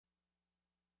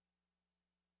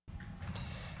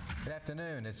Good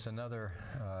afternoon. It's another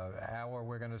hour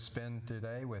we're going to spend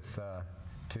today with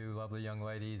two lovely young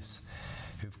ladies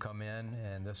who've come in,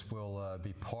 and this will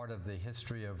be part of the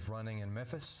history of running in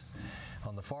Memphis.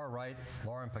 On the far right,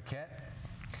 Lauren Paquette.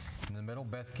 In the middle,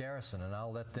 Beth Garrison, and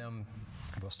I'll let them,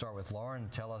 we'll start with Lauren,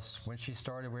 tell us when she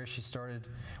started, where she started,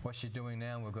 what she's doing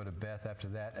now, and we'll go to Beth after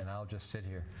that, and I'll just sit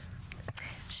here.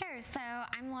 Sure. So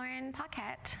I'm Lauren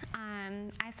Paquette.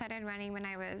 I started running when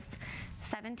I was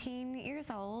 17 years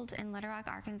old in Little Rock,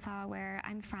 Arkansas, where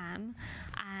I'm from.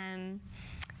 I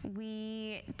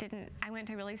went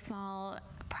to a really small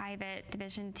private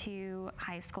Division II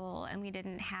high school, and we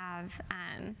didn't have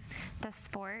the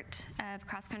sport of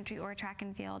cross country or track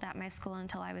and field at my school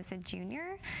until I was a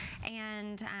junior.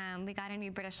 And we got a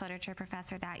new British literature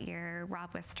professor that year,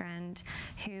 Rob Wistrand,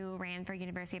 who ran for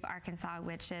University of Arkansas,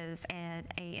 which is a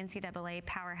NCAA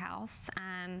powerhouse.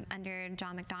 Under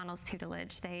John McDonnell's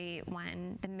tutelage, the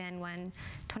men won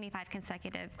 25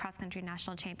 consecutive cross country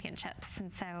national championships.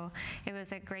 And so it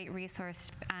was a great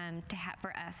resource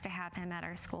for us to have him at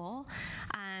our school.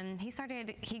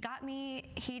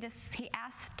 He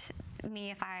asked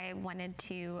me if I wanted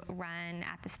to run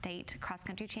at the state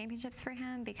cross-country championships for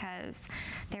him because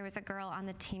there was a girl on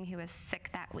the team who was sick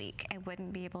that week and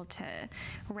wouldn't be able to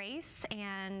race.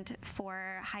 And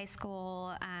for high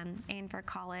school and for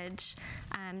college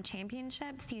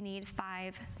championships, you need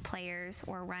 5 players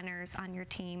or runners on your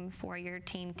team for your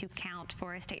team to count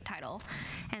for a state title.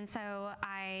 And so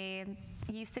I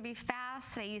used to be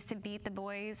fast. I used to beat the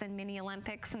boys in mini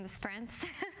Olympics and the sprints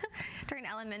during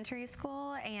elementary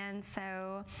school, and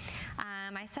so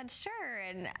I said sure,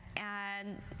 and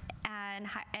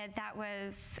that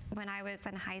was when I was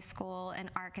in high school in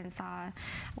Arkansas.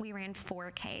 We ran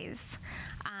 4Ks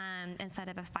instead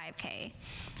of a 5K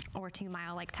or 2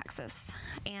 mile like Texas,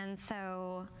 and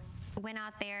so went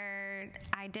out there.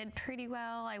 I did pretty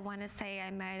well. I want to say I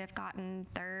might have gotten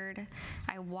 3rd.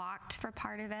 I walked for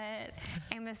part of it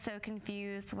and was so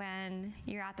confused when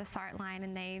you're at the start line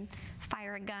and they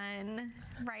fire a gun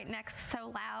right next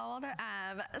so loud.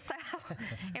 So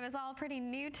it was all pretty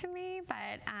new to me,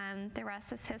 but the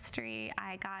rest is history.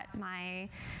 I got my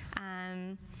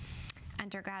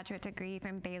undergraduate degree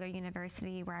from Baylor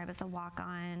University, where I was a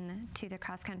walk-on to the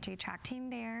cross-country track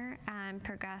team there,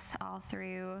 progressed all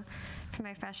through from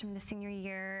my freshman to senior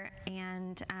year,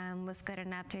 and was good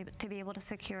enough to be able to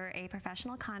secure a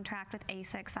professional contract with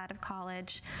ASICS out of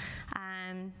college.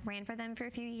 Ran for them for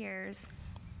a few years.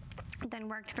 Then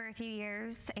worked for a few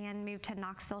years and moved to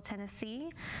Knoxville, Tennessee,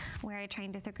 where I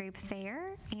trained with a group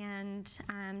there. And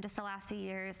just the last few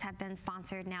years have been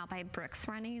sponsored now by Brooks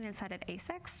Running instead of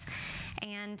ASICS.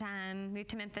 And moved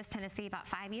to Memphis, Tennessee about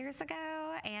 5 years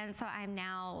ago. And so I'm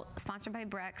now sponsored by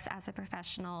Brooks as a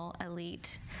professional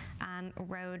elite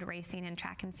road racing and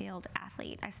track and field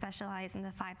athlete. I specialize in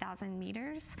the 5,000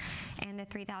 meters and the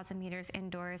 3,000 meters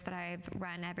indoors, but I've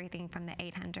run everything from the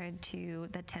 800 to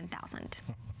the 10,000.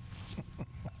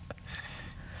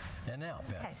 And now,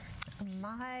 Beth. Okay.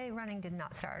 My running did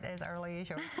not start as early as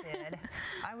yours did.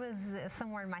 I was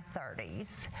somewhere in my 30s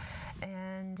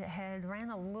and had ran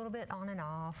a little bit on and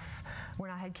off when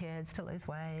I had kids to lose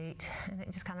weight, and it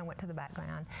just kind of went to the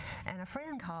background. And a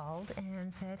friend called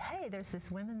and said, hey, there's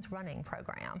this women's running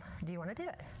program. Do you want to do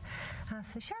it? I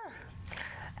said, sure.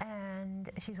 And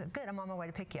she said, good, I'm on my way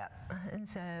to pick you up. And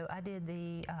so I did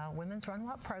the women's run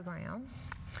walk program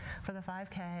for the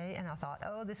 5K, and I thought,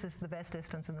 oh, this is the best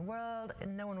distance in the world,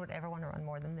 and no one would ever want to run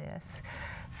more than this.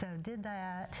 So did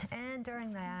that, and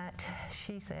during that,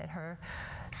 she said her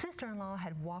sister-in-law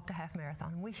had walked a half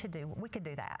marathon. We could do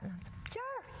that. And I said,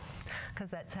 sure, because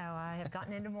that's how I have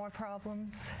gotten into more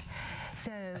problems.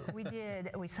 So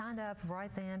we signed up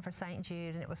right then for St.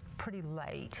 Jude, and it was pretty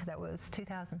late. That was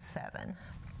 2007.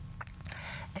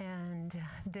 And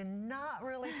did not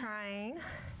really train,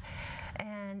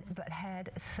 but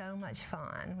had so much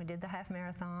fun. We did the half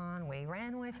marathon. We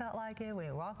ran when we felt like it.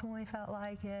 We walked when we felt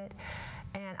like it.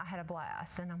 And I had a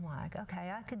blast. And I'm like,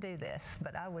 okay, I could do this,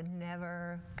 but I would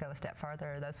never go a step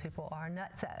farther. Those people are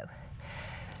nutso.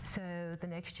 So the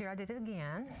next year I did it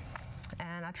again,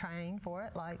 and I trained for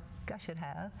it like I should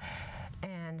have,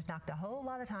 and knocked a whole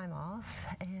lot of time off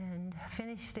and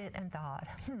finished it and thought,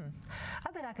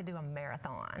 I bet I could do a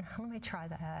marathon. Let me try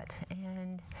that.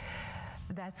 And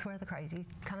that's where the crazy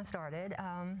kind of started.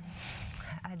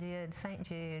 I did St.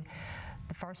 Jude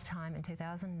the first time in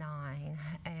 2009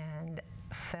 and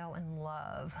fell in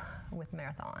love with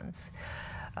marathons.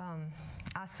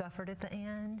 I suffered at the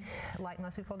end, like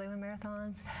most people do in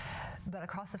marathons, But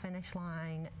across the finish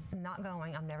line, not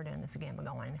going, I'm never doing this again, but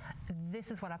going,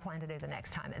 this is what I plan to do the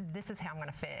next time. This is how I'm going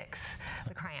to fix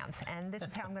the cramps, and this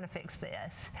is how I'm going to fix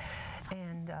this.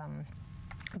 And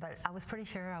but I was pretty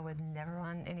sure I would never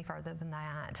run any further than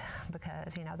that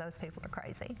because, you know, those people are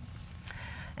crazy.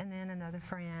 And then another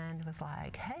friend was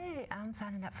like, hey, I'm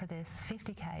signing up for this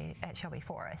 50K at Shelby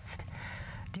Forest.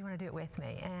 Do you want to do it with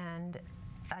me? And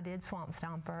I did Swamp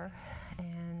Stomper,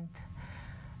 and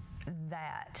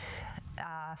that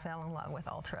I fell in love with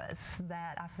ultras.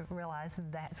 That I realized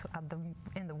that's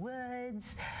in the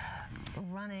woods,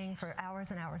 running for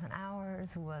hours and hours and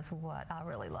hours was what I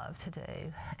really love to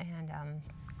do. And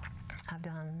I've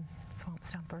done Swamp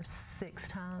Stomper 6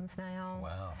 times now.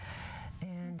 Wow.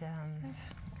 And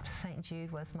St.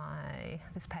 Jude was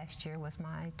this past year was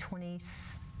my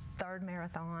 23rd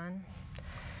marathon.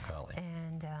 Golly.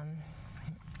 And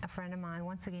a friend of mine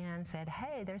once again said,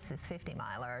 hey, there's this 50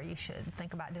 miler, you should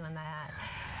think about doing that.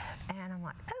 And I'm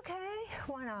like, okay,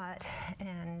 why not?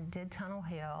 And did Tunnel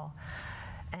Hill.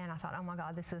 And I thought, oh my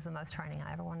God, this is the most training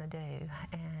I ever want to do.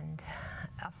 And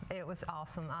it was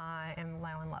awesome. I am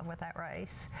now in love with that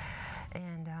race.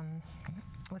 And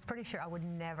was pretty sure I would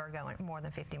never go more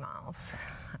than 50 miles.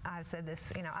 I've said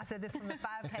this, you know, I said this from the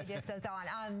 5K distance on.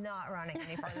 I'm not running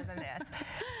any further than this.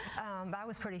 But I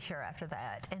was pretty sure after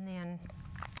that. And then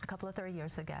a couple of 3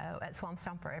 years ago at Swamp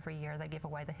Stomper, every year they give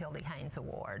away the Hildy Haynes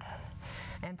Award.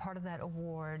 And part of that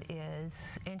award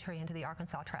is entry into the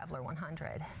Arkansas Traveler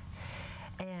 100.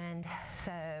 And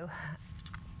so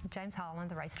James Holland,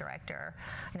 the race director,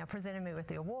 you know, presented me with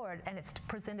the award, and it's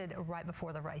presented right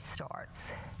before the race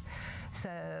starts.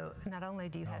 So not only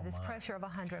do you have this pressure of a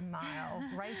 100-mile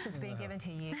race that's being given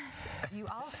to you, you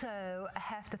also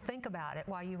have to think about it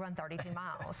while you run 32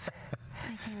 miles.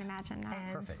 I can imagine that.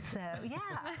 And perfect. So, yeah.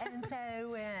 And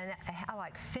so when I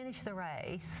finished the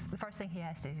race, the first thing he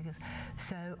asked is, he goes,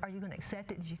 so are you going to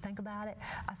accept it? Did you think about it?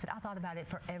 I said, I thought about it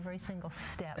for every single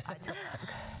step I took.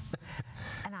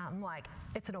 And I'm like,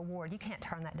 it's an award. You can't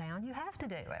turn that down. You have to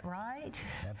do it, right?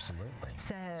 Absolutely.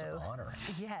 So, it's an honor.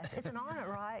 Yes, it's an honor,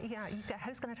 right? You know,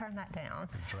 who's going to turn that down?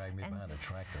 Drag me behind a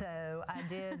tractor. So I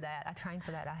did that. I trained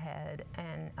for that. I had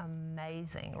an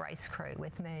amazing race crew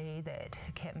with me that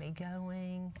kept me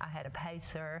going. I had a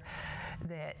pacer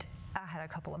that I had a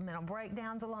couple of mental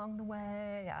breakdowns along the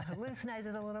way. I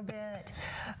hallucinated a little bit.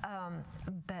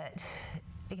 But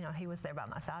you know, he was there by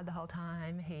my side the whole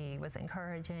time. He was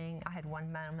encouraging. I had one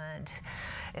moment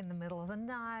in the middle of the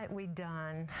night. We'd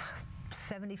done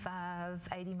 75,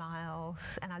 80 miles,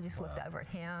 and I just looked over at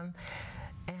him,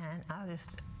 and I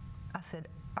said,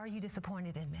 are you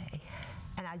disappointed in me?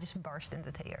 And I just burst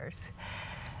into tears.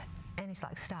 And he's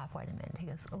like, stop, wait a minute. He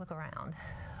goes, look around.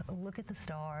 Look at the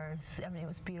stars. I mean, it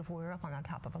was beautiful. We were up on the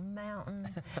top of a mountain.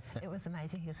 It was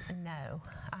amazing. He goes, no,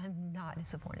 I'm not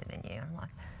disappointed in you. I'm like,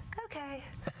 okay.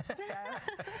 So,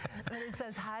 but it's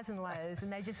those highs and lows,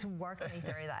 and they just worked me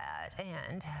through that,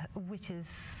 and which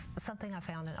is something I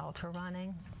found in ultra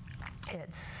running.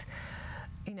 It's,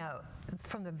 you know,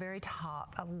 from the very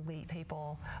top, elite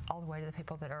people, all the way to the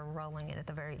people that are rolling in at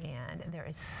the very end, there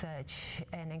is such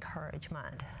an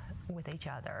encouragement with each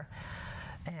other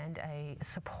and a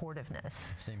supportiveness.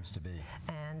 Seems to be.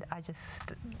 And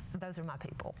those are my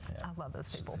people. Yeah. I love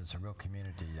those people. It's a real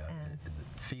community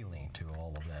feeling to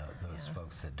all of those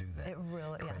folks that do that. It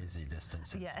really, crazy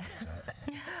distances. Yeah.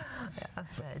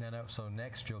 No, so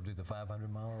next you'll do the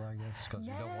 500-miler, I guess, because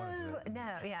you don't want to do it. No.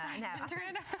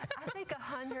 I think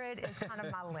 100 is kind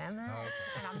of my limit,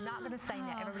 and I'm not going to say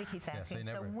no. Everybody keeps asking,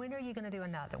 so when are you going to do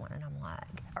another one? And I'm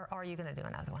like, or are you going to do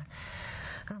another one?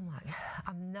 And I'm like,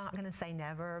 I'm not going to say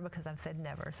never because I've said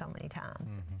never so many times.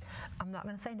 Mm-hmm. I'm not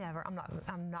going to say never. I'm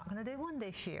not going to do one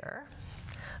this year.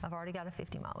 I've already got a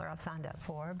 50-miler I've signed up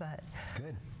for, but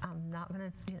good. I'm not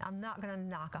going to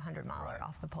knock a 100-miler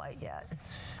off the plate yet.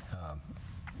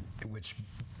 Which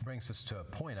brings us to a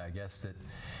point, I guess, that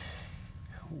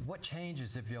what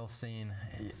changes have y'all seen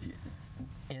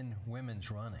in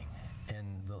women's running in,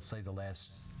 let's say, the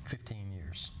last 15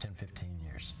 years, 10, 15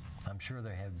 years? I'm sure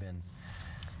there have been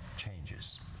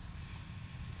changes.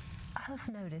 I've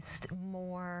noticed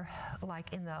more,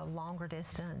 like in the longer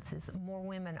distances, more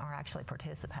women are actually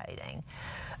participating.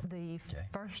 The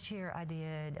first year I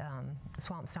did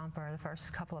Swamp Stomper, the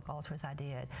first couple of ultras I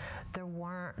did, there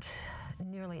weren't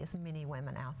nearly as many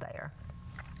women out there.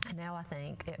 And now I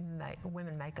think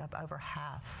women make up over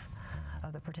half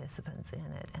of the participants in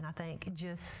it. And I think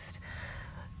just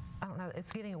I don't know,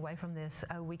 it's getting away from this,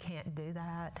 oh, we can't do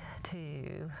that,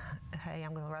 to, hey,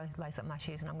 I'm going to lace up my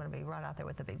shoes and I'm going to be right out there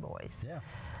with the big boys. Yeah.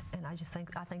 And I think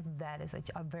that is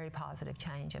a very positive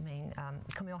change. I mean,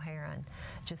 Camille Herron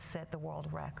just set the world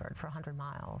record for 100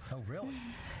 miles. Oh, really?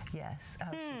 Yes.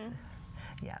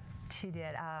 Yeah, she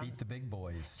did. Beat the big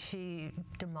boys. She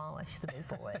demolished the big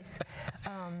boys.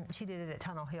 She did it at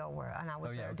Tunnel Hill, and I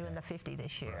was there doing the 50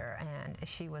 this year, and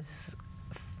she was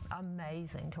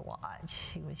amazing to watch.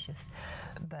 She was just,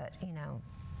 but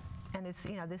and it's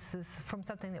this is from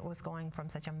something that was going from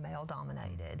such a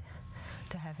male-dominated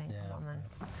to having a woman.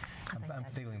 I'm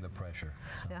feeling the pressure.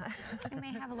 So. Yeah. It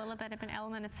may have a little bit of an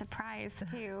element of surprise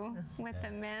too with the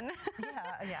men.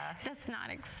 Yeah. Just not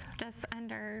just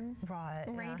under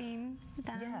rating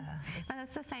them. Yeah. But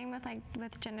it's the same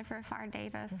with Jennifer Farr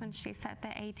Davis when she set the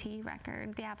AT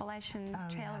record, the Appalachian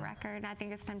Trail record. I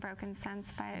think it's been broken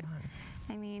since, but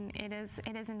I mean it is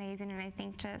amazing, and I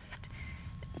think just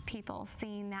people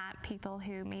seeing that, people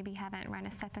who maybe haven't run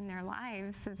a step in their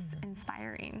lives, is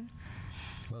inspiring.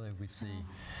 Well, we see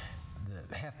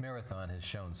the half marathon has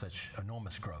shown such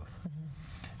enormous growth,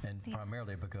 and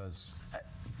primarily because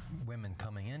women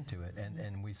coming into it,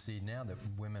 and we see now that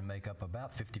women make up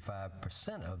about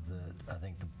 55% of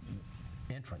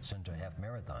the entrance into half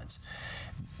marathons.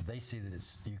 They see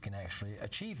that you can actually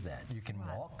achieve that. You can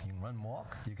walk, you can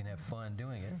walk, you can have fun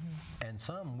doing it, and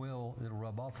some it'll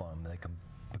rub off on them. They can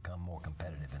become more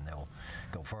competitive and they'll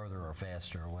go further or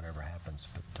faster or whatever happens.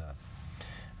 But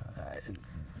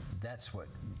that's what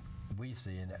we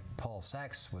see. And Paul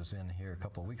Sachs was in here a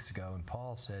couple of weeks ago, and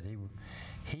Paul said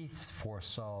he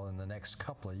foresaw in the next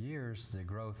couple of years the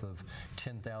growth of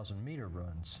 10,000 meter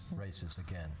races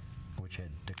again, which had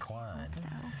declined.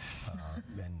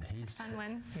 And he says,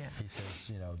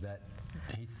 that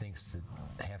he thinks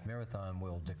that half marathon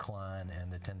will decline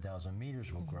and the 10,000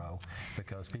 meters will grow,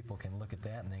 because people can look at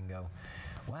that and then go,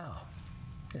 wow,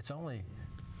 it's only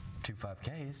 2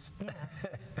 5Ks. Yeah.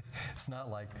 It's not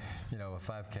like, a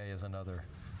 5K is another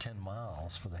 10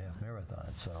 miles for the half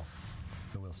marathon. So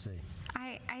we'll see.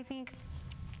 I think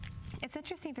it's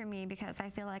interesting for me because I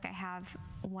feel like I have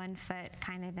one foot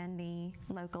kind of in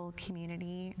the local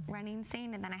community running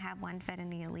scene, and then I have one foot in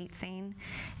the elite scene,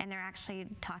 and they're actually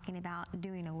talking about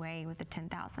doing away with the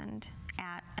 10,000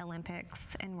 at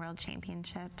Olympics and World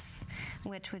Championships,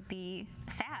 which would be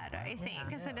sad, I think,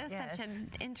 because it is such an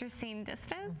interesting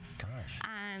distance. Gosh.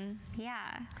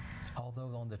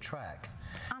 Although on the track.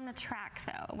 On the track,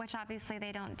 though, which obviously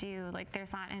they don't do,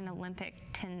 there's not an Olympic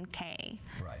 10K.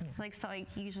 Right. So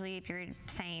usually if you're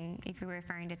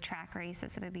referring to track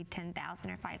races, it would be 10,000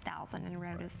 or 5,000, and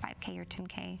road is 5K or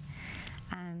 10K.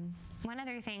 One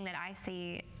other thing that I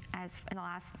see as in the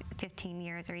last 15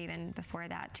 years or even before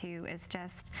that too is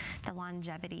just the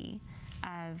longevity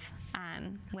of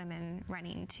women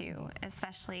running too,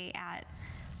 especially at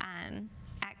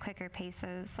quicker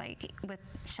paces, like with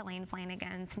Shalane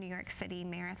Flanagan's New York City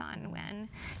Marathon win.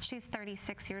 She's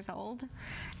 36 years old,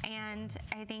 and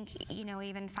I think,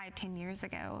 even 5-10 years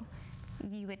ago,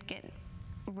 you would get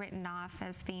written off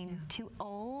as being too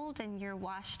old and you're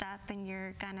washed up and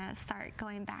you're gonna start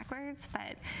going backwards,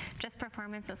 but just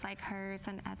performances like hers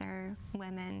and other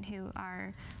women who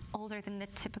are older than the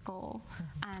typical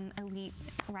elite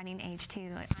running age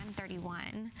too. I'm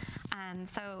 31,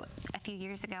 so a few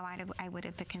years ago I would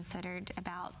have been considered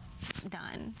about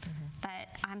done,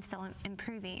 but I'm still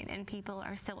improving, and people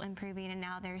are still improving, and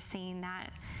now they're seeing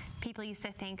that people used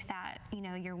to think that,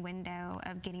 your window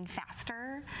of getting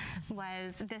faster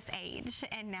was this age,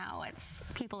 and now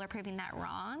people are proving that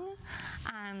wrong.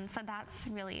 So that's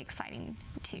really exciting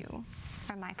too,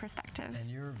 from my perspective. And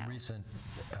your recent,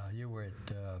 you were at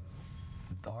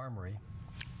the Armory.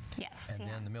 Yes. And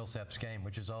then the Millsaps game,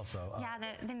 which is also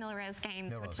the Millrose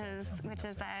Games, which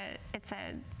is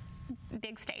a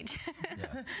big stage.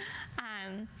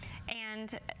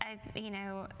 And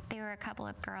there were a couple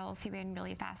of girls who ran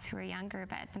really fast who were younger,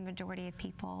 but the majority of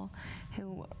people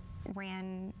who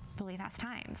ran really fast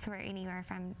times were anywhere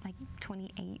from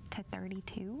 28 to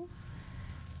 32.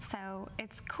 So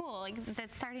it's cool,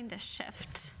 that's starting to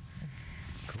shift.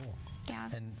 Cool. Yeah.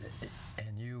 And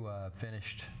you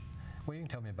finished. Well, you can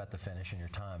tell me about the finish and your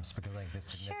times, because I think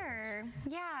that's significant. Sure.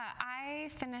 Yeah,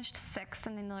 I finished 6th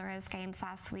in the Millrose Games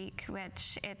last week,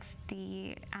 which it's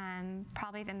the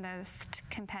probably the most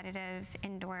competitive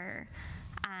indoor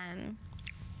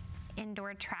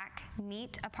track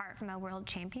meet apart from a World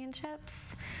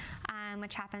Championships,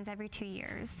 which happens every 2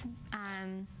 years.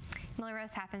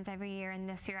 Millrose happens every year, and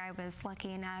this year I was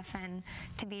lucky enough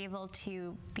to be able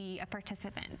to be a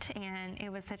participant, and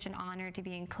it was such an honor to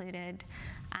be included.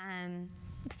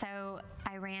 So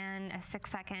I ran a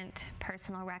 6-second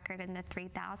personal record in the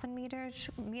 3,000 meters,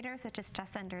 which is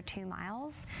just under 2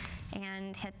 miles,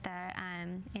 and hit the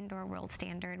indoor world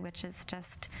standard, which is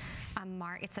just a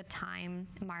mark. It's a time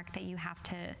mark that you have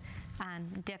to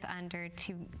dip under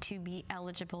to be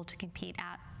eligible to compete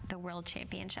at the World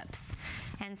Championships.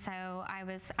 And so I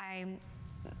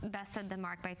bested the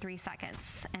mark by 3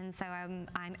 seconds, and so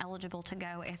I'm eligible to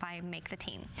go if I make the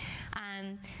team.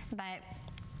 But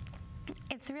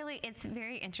it's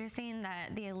very interesting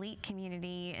that the elite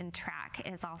community in track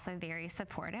is also very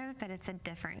supportive, but it's a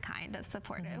different kind of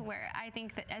supportive, where I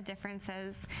think that a difference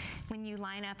is when you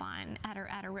line up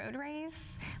at a road race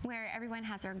where everyone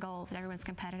has their goals and everyone's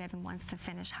competitive and wants to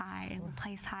finish high and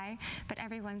place high, but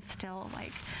everyone's still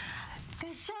like,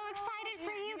 so excited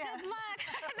for you, good luck.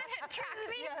 And then at track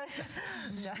meets,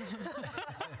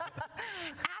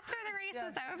 after the race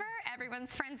is over, everyone's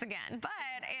friends again. But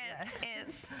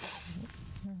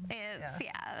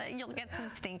you'll get some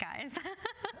stink eyes.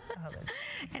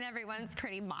 And everyone's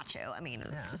pretty macho. I mean,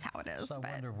 it's just how it is. So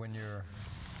I wonder when you're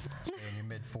in your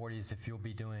mid-40s if you'll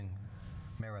be doing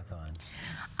marathons.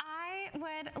 I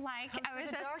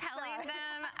was just telling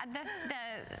them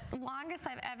the longest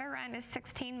I've ever run is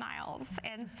 16 miles,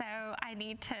 and so I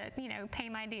need to, pay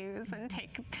my dues and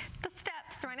take the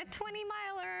steps, run a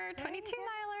 20-miler,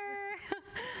 22-miler.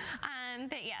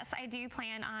 But yes, I do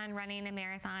plan on running a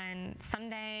marathon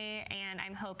someday, and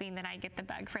I'm hoping that I get the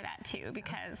bug for that too,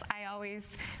 because I always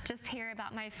just hear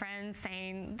about my friends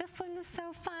saying, this one was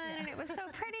so fun, and it was so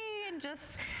pretty, and just,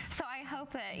 so I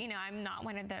hope that, I'm not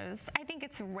one of those. I think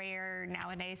it's rare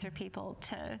nowadays for people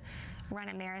to run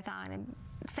a marathon and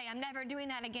say, I'm never doing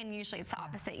that again. Usually it's the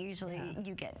opposite. Usually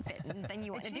you get bitten, then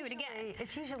you want to do it again.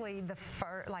 It's usually the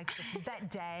first, that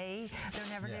day, they're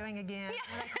never doing again. When they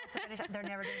cross the finish, they're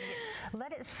never doing it again.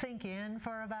 Let it sink in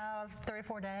for about 3 or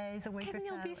 4 days, a week or so. And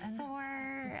you'll be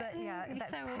sore.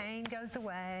 But that pain goes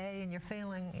away, and you're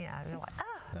feeling, you're like,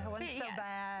 oh, that wasn't so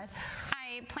bad.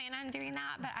 I plan on doing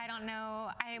that, but I don't know.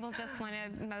 I will just want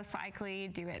to most likely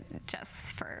do it just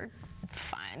for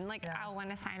fun. I'll want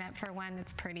to sign up for one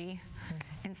that's pretty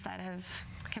instead of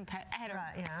competitive.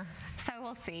 Right, yeah. So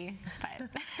we'll see. But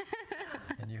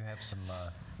And you have some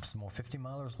more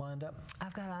 50-milers lined up?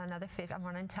 I've got another 50. I'm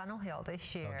running Tunnel Hill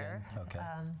this year. Okay.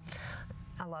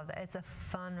 I love that. It's a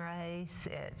fun race.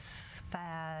 It's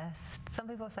fast. Some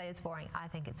people say it's boring. I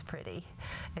think it's pretty.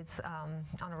 It's on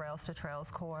a Rails to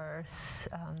Trails course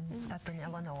up in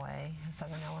Illinois,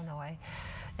 southern Illinois.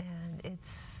 And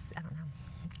it's, I don't know,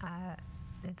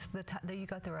 it's you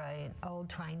go through an old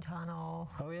train tunnel.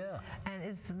 Oh, yeah. And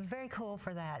it's very cool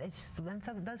for that.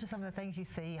 Those are some of the things you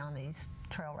see on these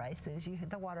trail races.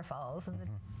 The waterfalls and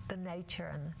the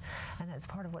nature, and that's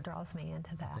part of what draws me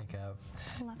into that. I think I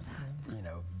love that.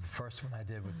 The first one I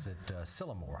did was at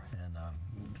Sylamore, and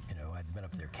I'd been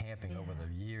up there camping over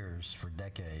the years for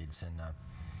decades, and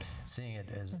seeing it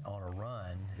as on a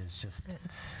run is just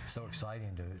so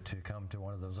exciting to come to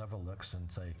one of those overlooks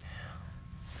and say,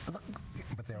 look,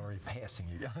 but they're already passing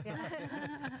you.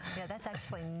 Yeah, that's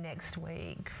actually next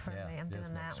week for me. I'm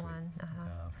doing that one.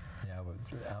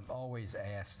 I'm always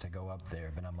asked to go up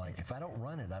there, but I'm like, if I don't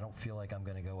run it, I don't feel like I'm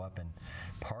going to go up and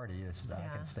party. I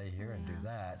can stay here and do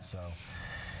that. So,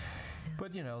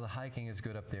 but the hiking is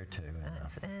good up there too.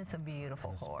 It's a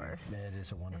beautiful course. It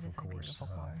is a wonderful course.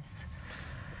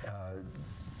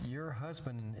 Your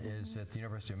husband is at the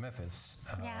University of Memphis,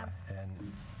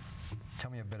 and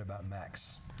tell me a bit about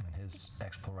Max and his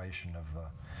exploration of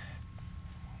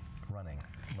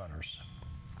runners.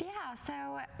 Yeah,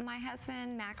 so my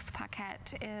husband, Max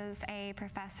Paquette, is a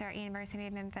professor at University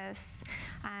of Memphis.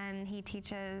 He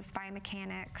teaches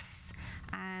biomechanics,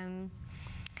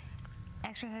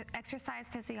 exercise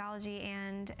physiology,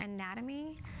 and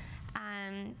anatomy.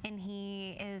 And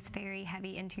he is very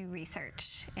heavy into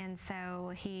research. And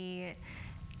so he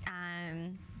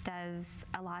does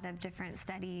a lot of different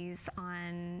studies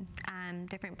on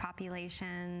different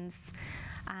populations.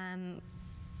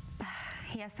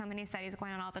 He has so many studies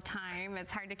going on all the time.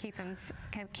 It's hard to keep him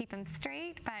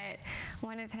straight. But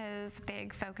one of his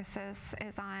big focuses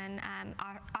is on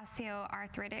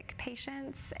osteoarthritic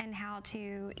patients and how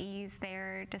to ease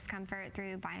their discomfort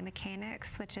through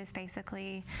biomechanics, which is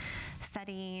basically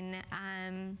studying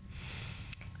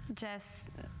just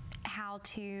how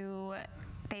to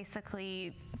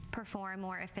basically perform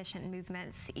more efficient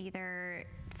movements, either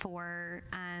for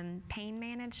pain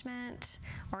management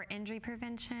or injury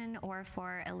prevention or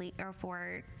for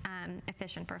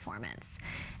efficient performance.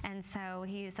 And so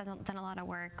he's done a lot of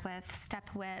work with step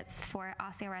width for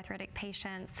osteoarthritic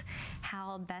patients,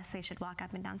 how best they should walk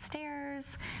up and down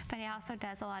stairs, but he also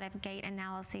does a lot of gait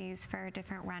analyses for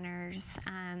different runners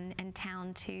in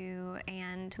town too.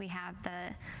 And we have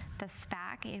the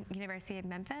SPAC, University of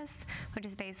Memphis, which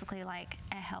is basically like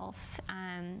a health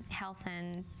and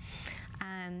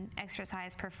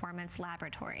exercise performance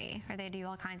laboratory, where they do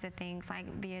all kinds of things like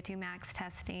VO2 max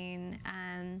testing,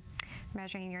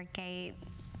 measuring your gait,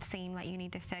 seeing what you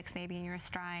need to fix maybe in your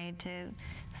stride to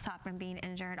stop from being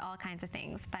injured, all kinds of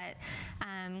things. But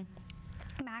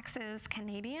Max is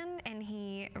Canadian, and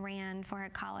he ran for a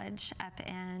college up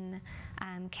in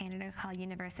Canada called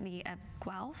University of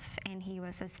Guelph, and he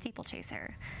was a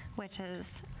steeplechaser, which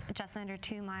is just under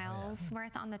 2 miles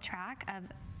worth on the track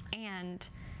and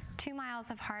 2 miles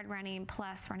of hard running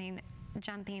plus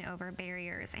jumping over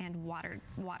barriers and water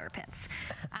pits.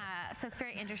 So it's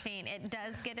very interesting. It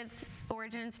does get its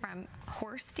origins from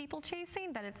horse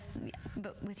steeplechasing, but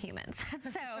with humans.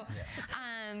 So,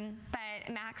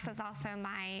 but Max is also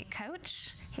my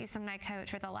coach. He's been my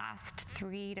coach for the last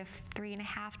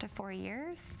 3.5 to 4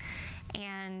 years.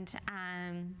 And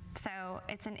so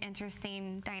it's an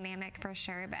interesting dynamic for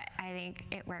sure, but I think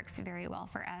it works very well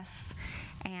for us.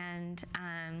 And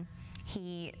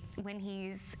when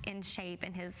he's in shape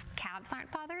and his calves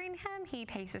aren't bothering him, he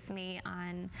paces me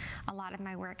on a lot of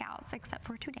my workouts, except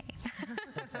for today.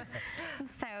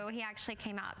 So he actually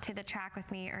came out to the track with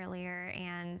me earlier,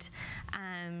 and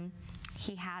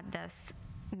he had this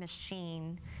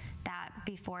machine that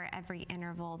before every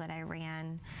interval that I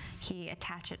ran, he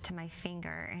attached it to my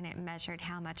finger, and it measured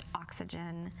how much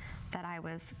oxygen that I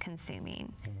was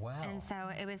consuming. Wow. And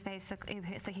so it was basically,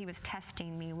 so he was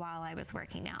testing me while I was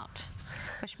working out,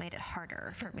 which made it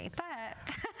harder for me, but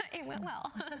it went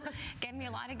well. Gave me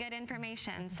a lot of good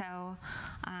information. So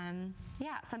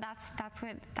yeah, so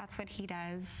that's what he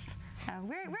does. So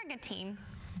we're a good team.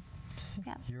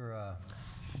 Yeah.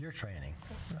 Your training,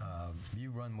 you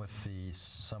run with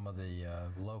some of the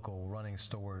local running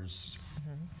stores,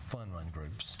 fun run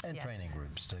groups, and training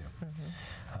groups too.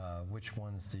 Which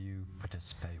ones do you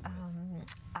participate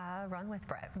with? I run with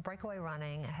Breakaway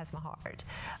Running Has My Heart.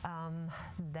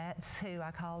 That's who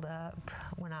I called up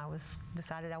when I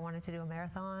decided I wanted to do a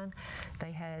marathon.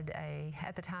 They had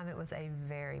at the time it was a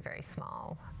very, very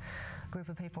small group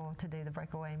of people to do the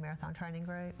Breakaway Marathon Training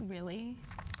Group. Really?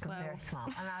 Very small.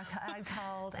 And I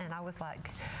called, and I was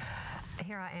like,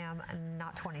 here I am,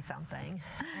 not 20-something.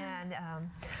 And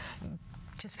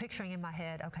just picturing in my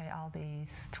head, okay, all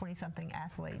these 20-something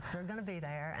athletes, they're going to be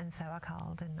there. And so I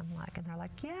called, and they're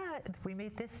like, yeah, we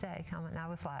meet this day. And I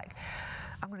was like,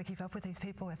 I'm going to keep up with these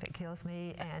people if it kills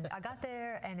me. And I got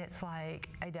there, and it's like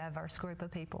a diverse group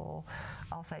of people,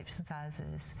 all shapes and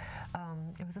sizes.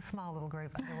 It was a small little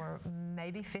group. There were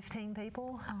maybe 15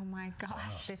 people. Oh my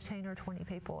gosh. 15 or 20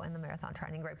 people in the marathon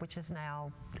training group, which is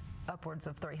now upwards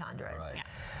of 300. Right.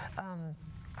 Yeah.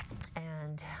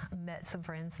 And met some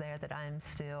friends there that I'm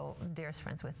still dearest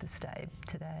friends with this day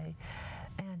today.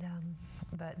 And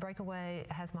but Breakaway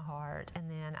Has My Heart, and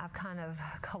then I've kind of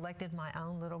collected my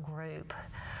own little group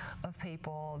of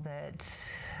people that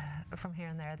from here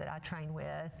and there that I train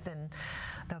with, and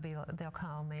they'll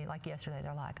call me. Like yesterday,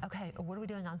 they're like, okay, what are we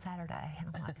doing on Saturday? And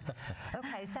I'm like,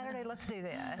 okay, Saturday, let's do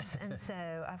this. And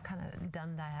so I've kind of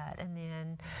done that. And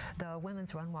then the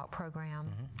Women's Run Walk program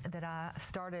that I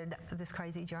started this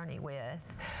crazy journey with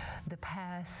the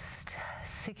past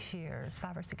 6 years,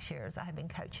 5 or 6 years, I have been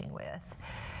coaching with.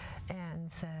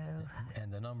 And so...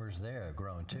 And the numbers there have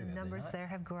grown too. The numbers there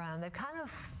have grown. They've kind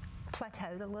of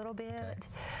plateaued a little bit.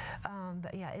 Okay.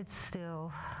 But yeah, it's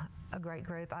still a great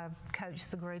group. I've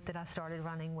coached the group that I started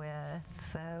running with,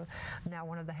 so I'm now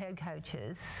one of the head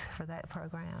coaches for that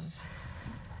program.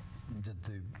 Did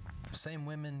the same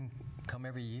women come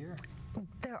every year?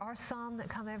 There are some that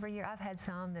come every year. I've had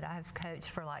some that I've coached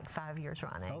for like 5 years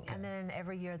running. Okay. And then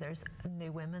every year there's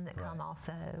new women that come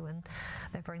also, and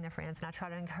they bring their friends. And I try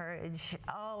to encourage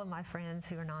all of my friends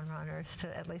who are non-runners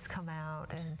to at least come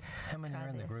out and How many are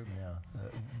in the group now?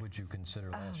 Would you consider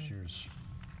last year's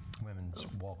Women's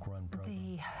Walk Run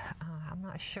program? I'm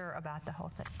not sure about the whole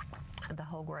thing, the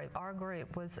whole group. Our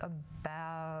group was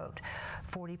about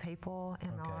 40 people in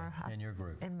in your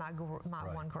group. In my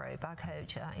one group. I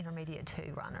coach intermediate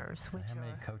 2 runners. And how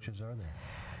many coaches are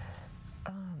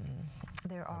there?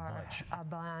 There are a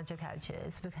bunch of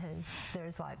coaches, because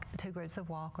there's like 2 groups of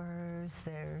walkers.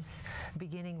 There's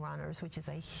beginning runners, which is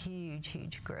a huge,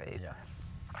 huge group. Yeah.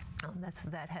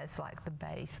 that has like the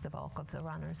base, the bulk of the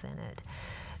runners in it.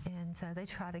 And so they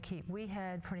try to keep, we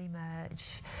had pretty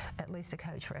much at least a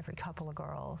coach for every couple of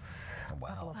girls, Wow.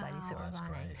 couple of ladies that were That's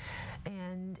running. great.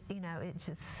 And, it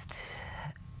just,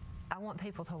 I want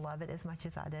people to love it as much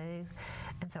as I do.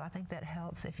 And so I think that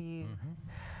helps if you,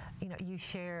 you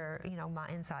share, my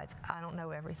insights. I don't know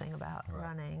everything about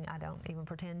running. I don't even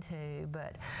pretend to,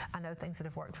 but I know things that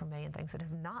have worked for me and things that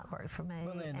have not worked for me.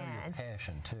 Well, they know your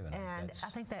passion too. And I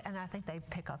think they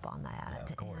pick up on that. Yeah,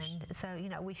 of course. And so,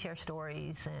 we share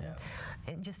stories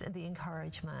and just the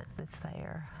encouragement that's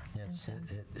there. Yes,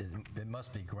 it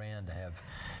must be grand to have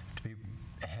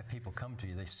people come to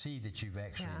you. They see that you've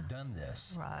actually done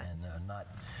this, right. And not.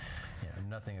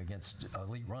 Nothing against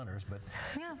elite runners, but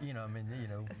I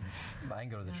can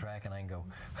go to the track and I can go,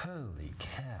 holy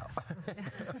cow.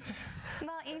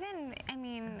 Well,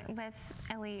 with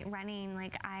elite running,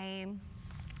 like I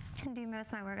do most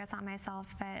of my workouts on myself,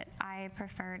 but I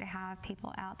prefer to have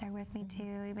people out there with me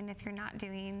too, even if you're not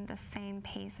doing the same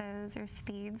paces or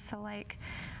speeds. So like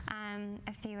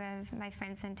a few of my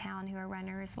friends in town who are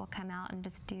runners will come out and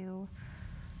just do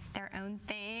their own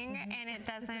thing, and it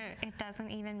doesn't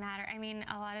even matter.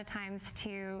 A lot of times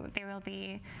too,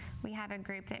 we have a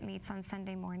group that meets on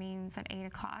Sunday mornings at 8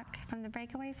 o'clock from the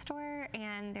Breakaway store,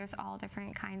 and there's all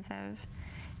different kinds of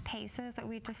paces that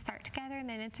we just start together and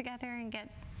then together and get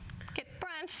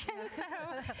brunch. So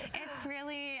it's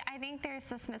really, I think there's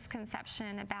this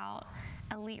misconception about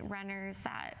elite runners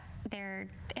that they're,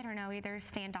 either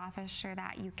standoffish or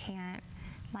that you can't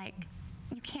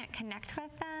connect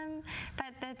with them.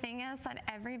 But the thing is that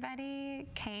everybody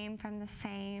came from the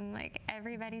same,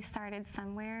 everybody started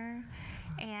somewhere.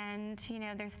 And,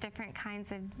 there's different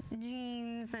kinds of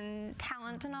genes and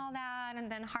talent and all that,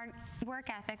 and then hard work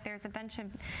ethic. There's a bunch of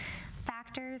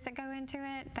factors that go into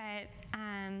it. But,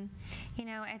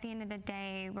 at the end of the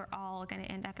day, we're all going to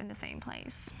end up in the same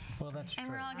place. Well, that's true.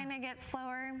 And we're all going to get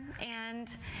slower. And,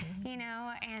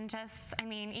 and just,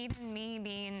 even me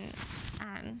being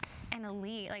an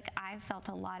elite, I felt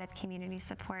a lot of community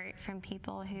support from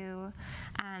people who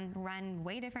run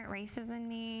way different races than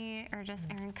me, or just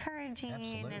are encouraging.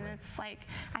 Absolutely. And it's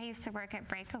I used to work at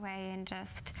Breakaway, and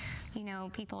just,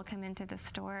 people come into the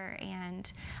store,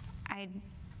 and I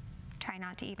try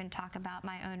not to even talk about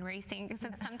my own racing,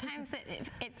 because sometimes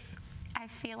it's I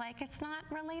feel like it's not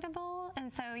relatable,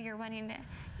 and so you're wanting to,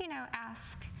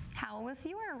 ask, how was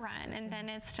your run? And then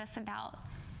it's just about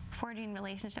forging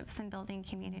relationships and building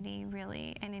community,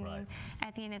 really. And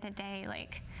at the end of the day,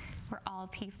 we're all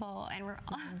people, and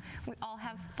we all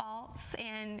have faults,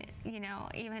 and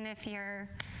even if you're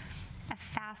a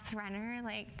fast runner,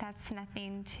 that's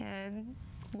nothing to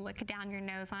look down your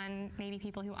nose on maybe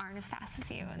people who aren't as fast as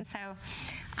you. And so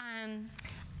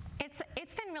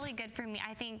it's been really good for me.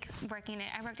 I think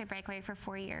I worked at Breakaway for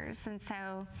 4 years, and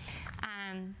so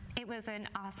it was an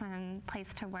awesome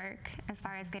place to work as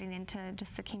far as getting into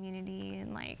just the community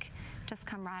and just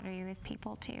camaraderie with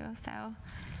people too. So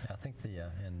I think the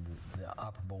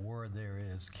operable word there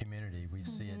is community. We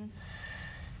see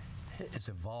it's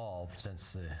evolved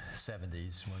since the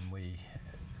 70s when we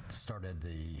started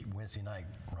the Wednesday night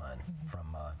run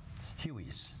from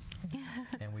Huey's.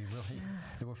 And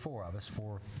there were 4 of us,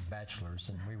 4 bachelors,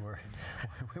 and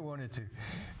we wanted to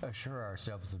assure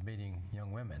ourselves of meeting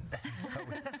young women. So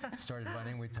we started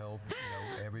running. We told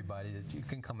everybody that you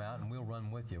can come out and we'll run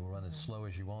with you. We'll run as slow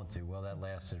as you want to. Well, that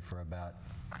lasted for about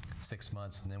 6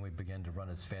 months, and then we began to run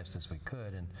as fast as we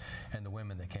could, and the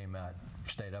women that came out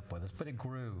stayed up with us. But it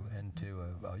grew into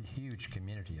a huge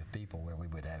community of people where we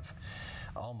would have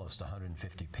almost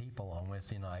 150 people on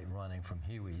Wednesday night running from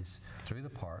Huey's through the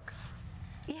park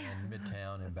and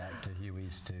Midtown and back to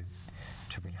Huey's to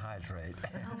rehydrate.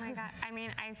 Oh my God.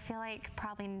 I feel like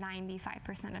probably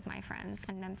 95% of my friends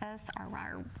in Memphis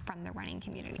are from the running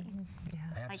community.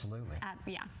 Yeah. Absolutely.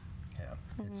 Yeah.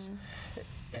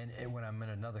 And when I'm in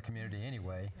another community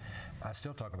anyway, I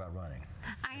still talk about running.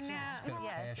 I know. It's been a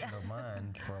passion of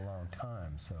mine for a long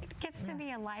time. So it gets to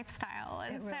be a lifestyle,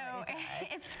 and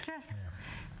it's just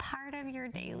part of your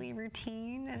daily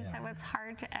routine, and so it's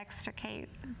hard to extricate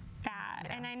that.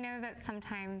 And I know that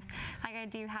sometimes, I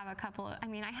do have a couple of,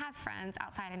 I have friends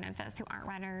outside of Memphis who aren't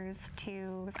runners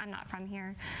too, because I'm not from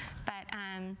here, but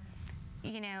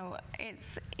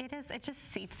it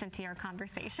just seeps into your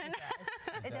conversation.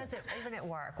 It does. Even at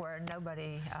work, where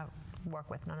nobody I work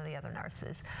with, none of the other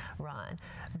nurses run,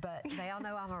 but they all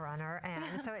know I'm a runner,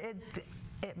 and so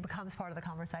it becomes part of the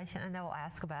conversation, and they'll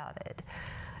ask about it.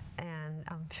 and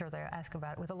I'm sure they'll ask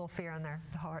about it with a little fear in their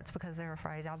hearts because they're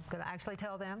afraid I'm going to actually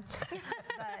tell them.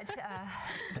 but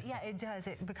yeah, it does.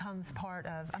 It becomes part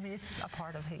of, I mean, it's a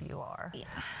part of who you are. Yeah.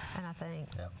 And I think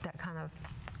that kind of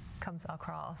comes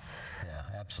across.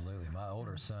 Yeah, absolutely. My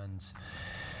older sons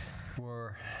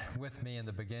were with me in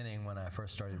the beginning when I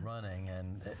first started running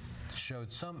and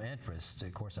showed some interest.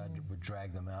 Of course, I would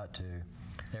drag them out to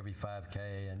every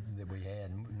 5K that we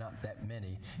had, not that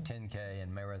many, 10K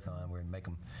and marathon. We'd make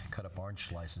them cut up orange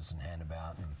slices and hand them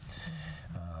out.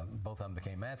 And both of them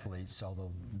became athletes,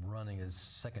 although running is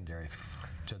secondary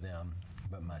to them.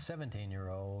 But my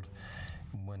 17-year-old,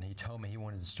 when he told me he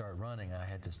wanted to start running, I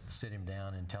had to sit him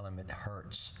down and tell him it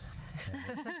hurts.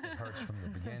 And it hurts from the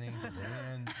beginning to the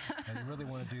end. And you really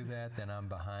want to do that, then I'm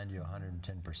behind you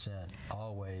 110%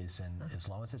 always, and as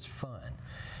long as it's fun.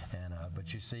 And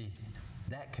but you see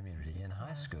that community in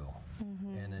high school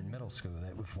and in middle school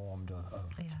that we formed of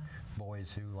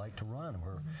boys who like to run.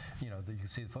 Where you know you can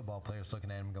see the football players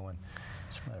looking at them going,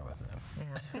 "What's the matter with them?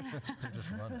 Yeah. They're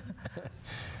just running."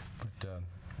 But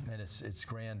and it's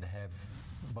grand to have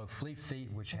both Fleet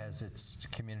Feet, which has its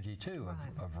community too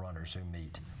of runners who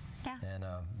meet, and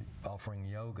offering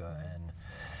yoga and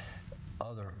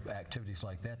other activities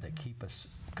like that that keep us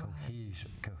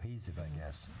cohesive, I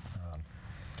guess.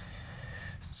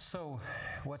 So,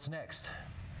 what's next?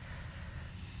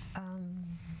 Are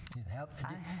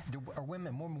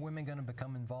more women going to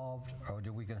become involved, or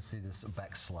are we going to see this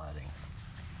backsliding?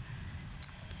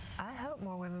 I hope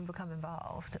more women become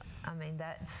involved. I mean,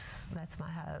 that's my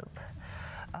hope.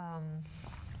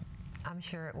 I'm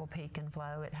sure it will peak and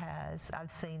flow. It has.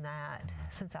 I've seen that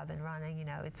since I've been running. You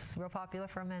know, it's real popular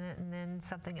for a minute, and then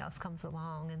something else comes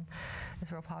along, and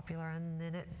it's real popular, and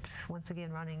then it once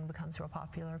again running becomes real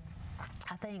popular.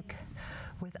 I think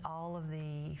with all of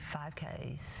the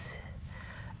 5Ks,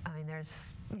 I mean,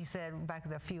 you said back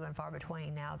the few and far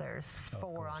between. Now there's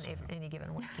 4 on any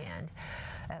given weekend,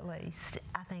 at least.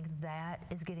 I think that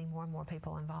is getting more and more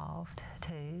people involved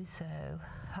too. So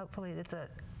hopefully it's a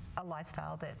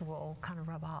lifestyle that will kind of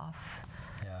rub off.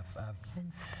 Yeah,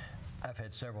 I've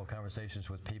had several conversations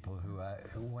with people who,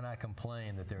 when I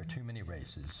complain that there are too many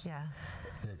races,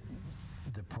 that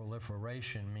the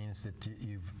proliferation means that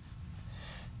you've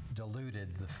diluted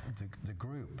the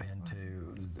group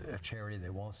into a charity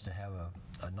that wants to have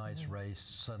a nice race,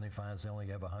 suddenly finds they only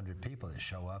have 100 people that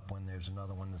show up when there's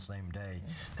another one the same day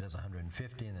that has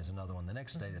 150, and there's another one the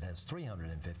next day that has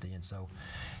 350. And so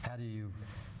how do you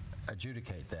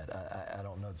adjudicate that? I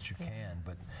don't know that you can,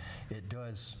 but it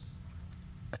does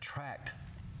attract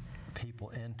people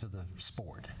into the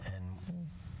sport. And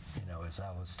you know, as I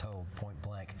was told point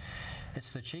blank,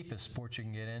 it's the cheapest sport you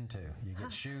can get into. You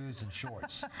get shoes and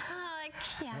shorts.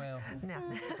 Well,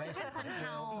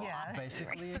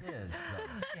 basically it is.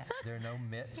 There are no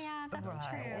mitts, no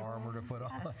armor to put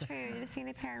on. That's true. You just see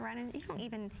the pair running. You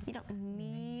don't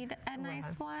need a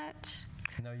nice watch.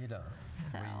 No, you don't.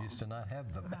 So. We used to not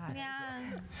have them.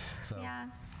 So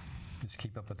just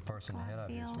keep up with the person ahead of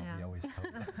you is what we always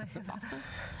told them. That's awesome.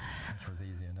 Which was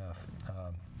easy enough.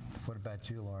 What about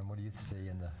you, Lauren? What do you see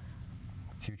in the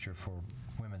future for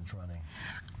women's running?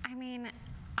 I mean,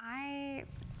 I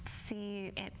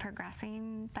see it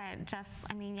progressing, but just,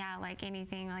 I mean, like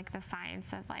anything, like the science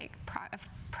of like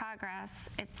progress,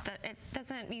 it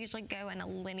doesn't usually go in a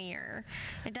linear.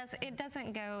 It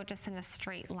doesn't go just in a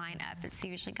straight line up. It's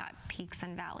usually got peaks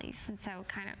and valleys. And so,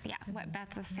 kind of, what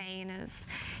Beth was saying is,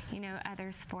 you know,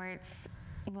 other sports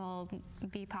will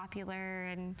be popular,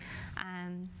 and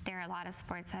there are a lot of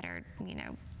sports that are, you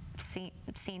know,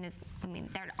 seen as, I mean,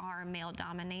 that are male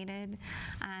dominated,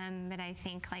 but I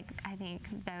think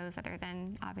those other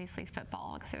than obviously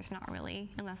football, because there's not really,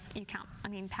 unless you count, I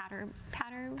mean, patter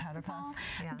ball.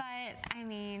 But I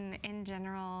mean, in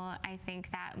general, I think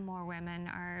that more women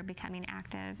are becoming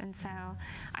active, and so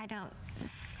I don't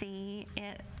see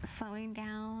it slowing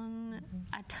down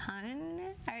a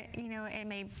ton. You know, it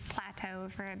may plateau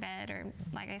for a bit, or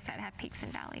like I said, have peaks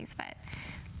and valleys, but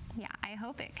yeah, I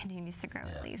hope it continues to grow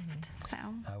at least. So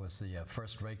I was the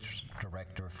first race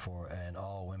director for an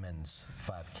all-women's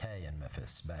 5K in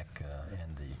Memphis back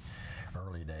in the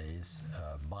early days.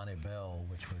 Bonnie Bell,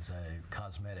 which was a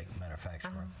cosmetic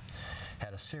manufacturer,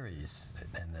 had a series,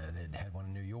 and they had one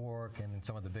in New York and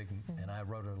some of the big, and I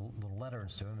wrote little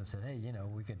letters to them and said, hey, you know,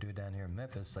 we could do it down here in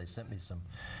Memphis. They sent me some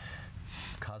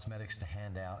cosmetics to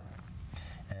hand out,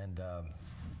 and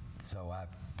so I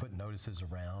put notices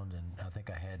around, and I think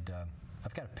I had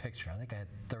I've got a picture. I think I had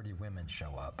 30 women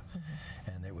show up,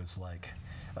 and it was like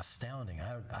astounding.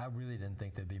 I really didn't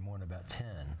think there'd be more than about 10.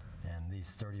 And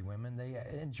these 30 women, they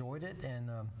enjoyed it, and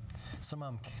some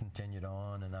of them continued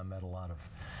on, and I met a lot of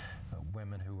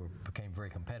women who became very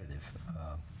competitive.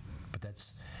 But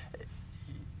that's,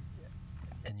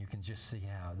 and you can just see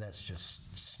how that's just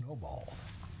snowballed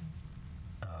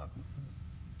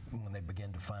when they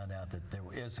begin to find out that there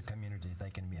is a community they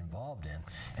can be involved in,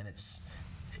 and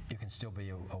you can still be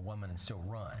a woman and still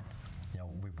run. You know,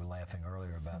 we were laughing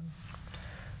earlier about,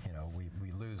 you know,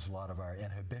 we lose a lot of our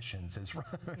inhibitions as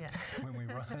runners when we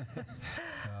run.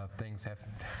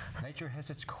 Nature has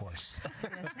its course.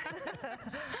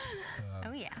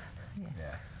 Oh yeah.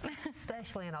 Yeah.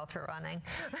 Especially in ultra running.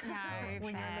 Yeah,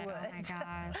 when you're in the woods. Oh my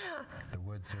gosh. The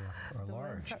woods are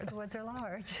large. The woods are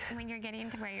large. When you're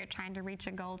getting to where you're trying to reach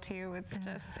a goal too, it's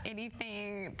just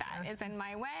anything that is in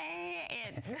my way,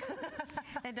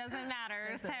 it doesn't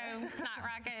matter. So snot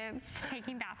rockets,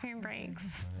 taking bathroom breaks.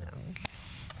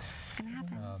 It's gonna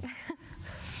happen.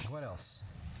 What else?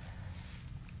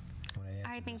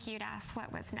 I think you'd ask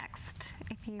what was next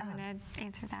if you want to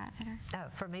answer that better.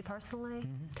 For me personally,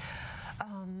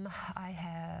 I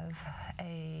have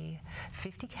a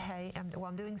 50K.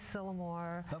 I'm doing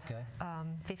Sillamore. Okay.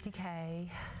 50K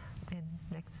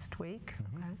next week.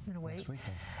 In a week. Next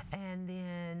weekend. And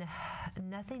then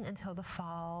nothing until the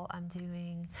fall. I'm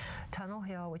doing Tunnel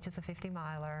Hill, which is a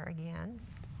 50-miler again.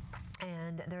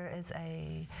 And there is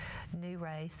a new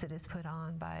race that is put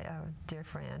on by a dear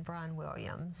friend, Brian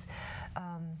Williams,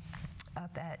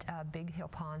 up at Big Hill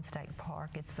Pond State Park.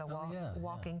 It's the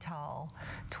Walking Tall,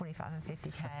 25 and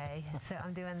 50K. So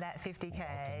I'm doing that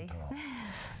 50K. Walking Tall.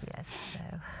 Yes.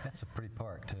 So that's a pretty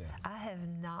park too. I have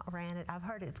not ran it. I've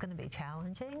heard it's going to be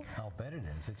challenging. I'll bet it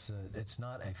is. It's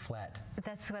not a flat.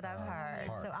 That's what I've heard.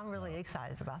 Park. So I'm really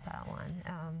excited about that one.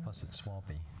 Plus it's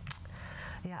swampy.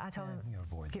 Yeah, I told him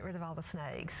get rid of all the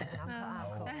snakes. And I'm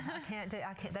cool. I can't do.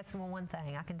 That's the one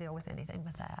thing I can deal with anything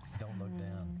but that. Don't look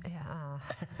down. Yeah.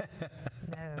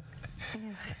 No.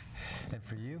 And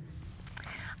for you?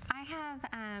 I have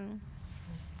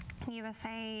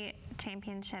USA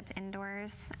Championship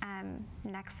indoors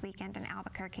next weekend in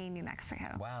Albuquerque, New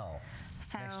Mexico. Wow.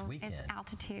 So next weekend. It's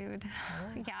altitude.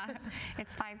 Yeah,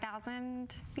 it's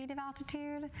 5,000 feet of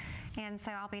altitude, and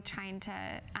so I'll be trying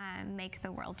to make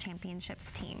the World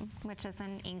Championships team, which is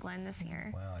in England this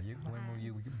year. Wow. When will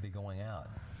you be going out?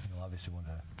 You'll obviously want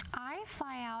to. I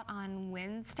fly out on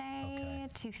Wednesday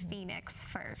to Phoenix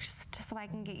first, so I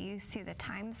can get used to the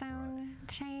time zone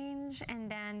change, and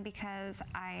then because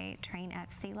I train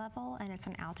at sea level and it's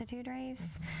an altitude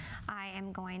race, I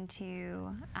am going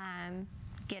to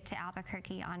get to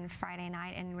Albuquerque on Friday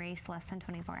night and race less than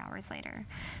 24 hours later.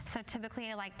 So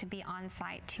typically I like to be on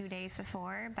site 2 days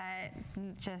before, but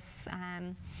just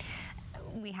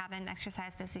we have an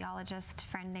exercise physiologist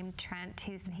friend named Trent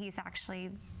he's actually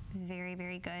very,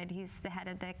 very good. He's the head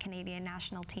of the Canadian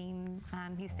national team.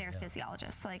 He's their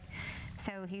physiologist.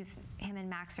 So him and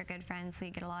Max are good friends. We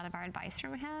get a lot of our advice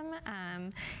from him,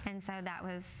 and so that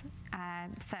was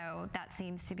so that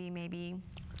seems to be maybe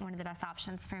one of the best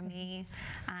options for me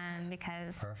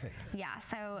because perfect. Yeah.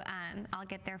 So I'll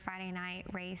get there Friday night,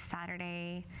 race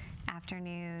Saturday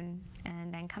afternoon,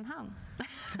 and then come home.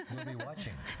 We'll be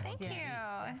watching. Thank you.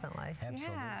 Definitely.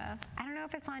 Absolutely. Yeah. I don't know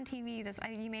if it's on TV.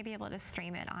 You may be able to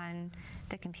stream it on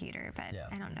the computer, but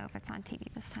I don't know if it's on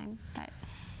TV this time. But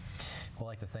We'd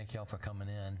like to thank y'all for coming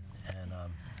in, and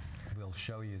we'll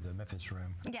show you the Memphis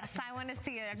room. yes, I want to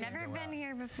see it. I've never been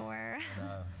here before. And,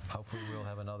 hopefully we'll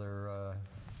have another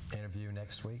interview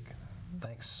next week.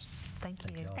 Thanks. Thank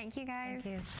you. y'all. Thank you, guys.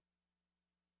 Thank you.